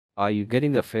Are you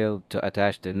getting the failed to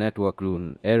attach the network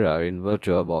LUN error in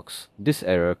VirtualBox? This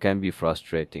error can be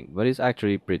frustrating, but is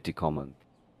actually pretty common.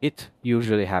 It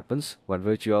usually happens when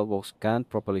VirtualBox can't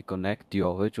properly connect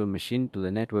your virtual machine to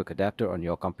the network adapter on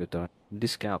your computer.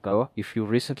 This can occur if you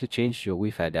recently changed your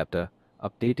Wi-Fi adapter,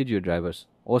 updated your drivers,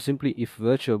 or simply if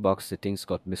VirtualBox settings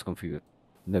got misconfigured.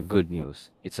 The good news,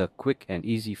 it's a quick and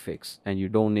easy fix, and you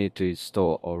don't need to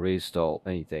install or reinstall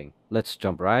anything. Let's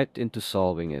jump right into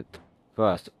solving it.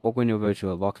 First, open your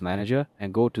VirtualBox Manager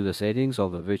and go to the settings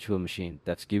of the virtual machine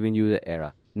that's giving you the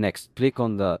error. Next, click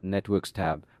on the Networks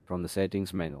tab from the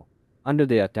settings menu. Under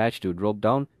the Attach to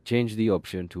drop-down, change the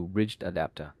option to Bridged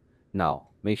Adapter. Now,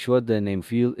 make sure the name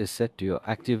field is set to your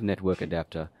active network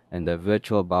adapter and the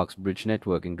VirtualBox Bridge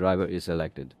Networking driver is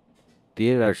selected. The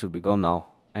error should be gone now.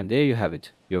 And there you have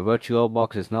it. Your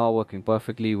VirtualBox is now working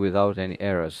perfectly without any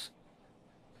errors.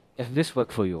 If this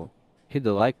worked for you, hit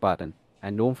the like button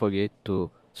and don't forget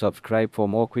to subscribe for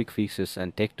more quick fixes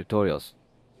and tech tutorials.